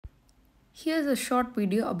Here's a short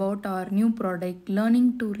video about our new product,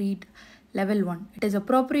 Learning to Read Level 1. It is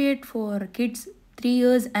appropriate for kids 3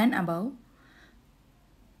 years and above.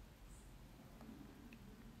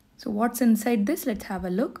 So what's inside this? Let's have a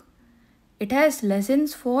look. It has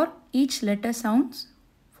lessons for each letter sounds.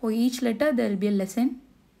 For each letter there will be a lesson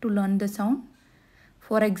to learn the sound.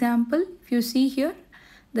 For example, if you see here,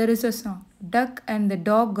 there is a song. Duck and the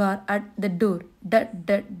dog are at the door. Da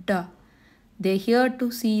da da. They're here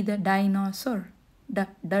to see the dinosaur. Da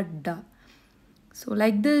da da. So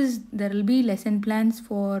like this, there will be lesson plans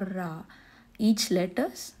for each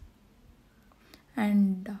letters.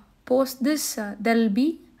 And post this, there will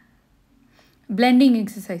be blending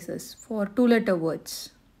exercises for 2-letter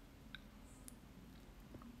words.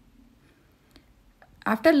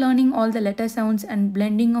 After learning all the letter sounds and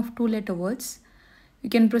blending of 2-letter words, you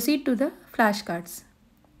can proceed to the flashcards.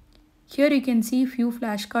 Here you can see few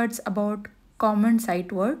flashcards about common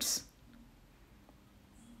sight words.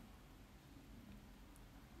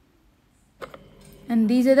 And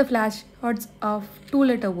these are the flashcards of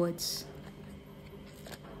 2-letter words.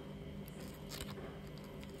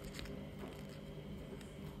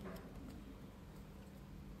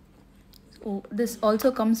 So this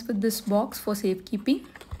also comes with this box for safekeeping.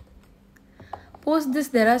 Post this,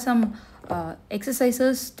 there are some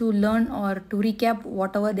exercises to learn or to recap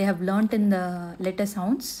whatever they have learnt in the letter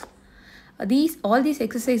sounds. All these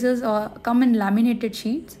exercises come in laminated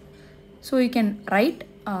sheets, so you can write,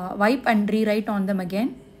 wipe and rewrite on them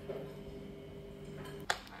again.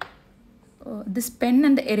 This pen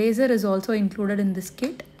and the eraser is also included in this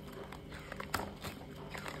kit.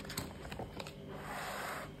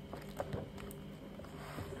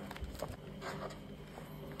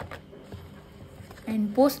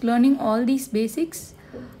 And post learning all these basics,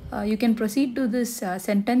 you can proceed to this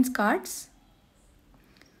sentence cards.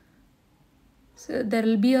 So there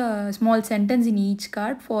will be a small sentence in each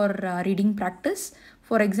card for reading practice.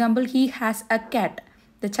 For example, he has a cat.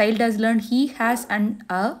 The child has learned he has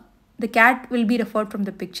the cat will be referred from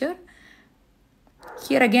the picture.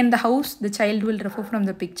 Here again the house, the child will refer from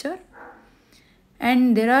the picture.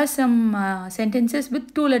 And there are some sentences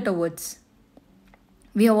with 2-letter words.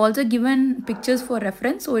 We have also given pictures for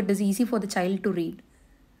reference, so it is easy for the child to read.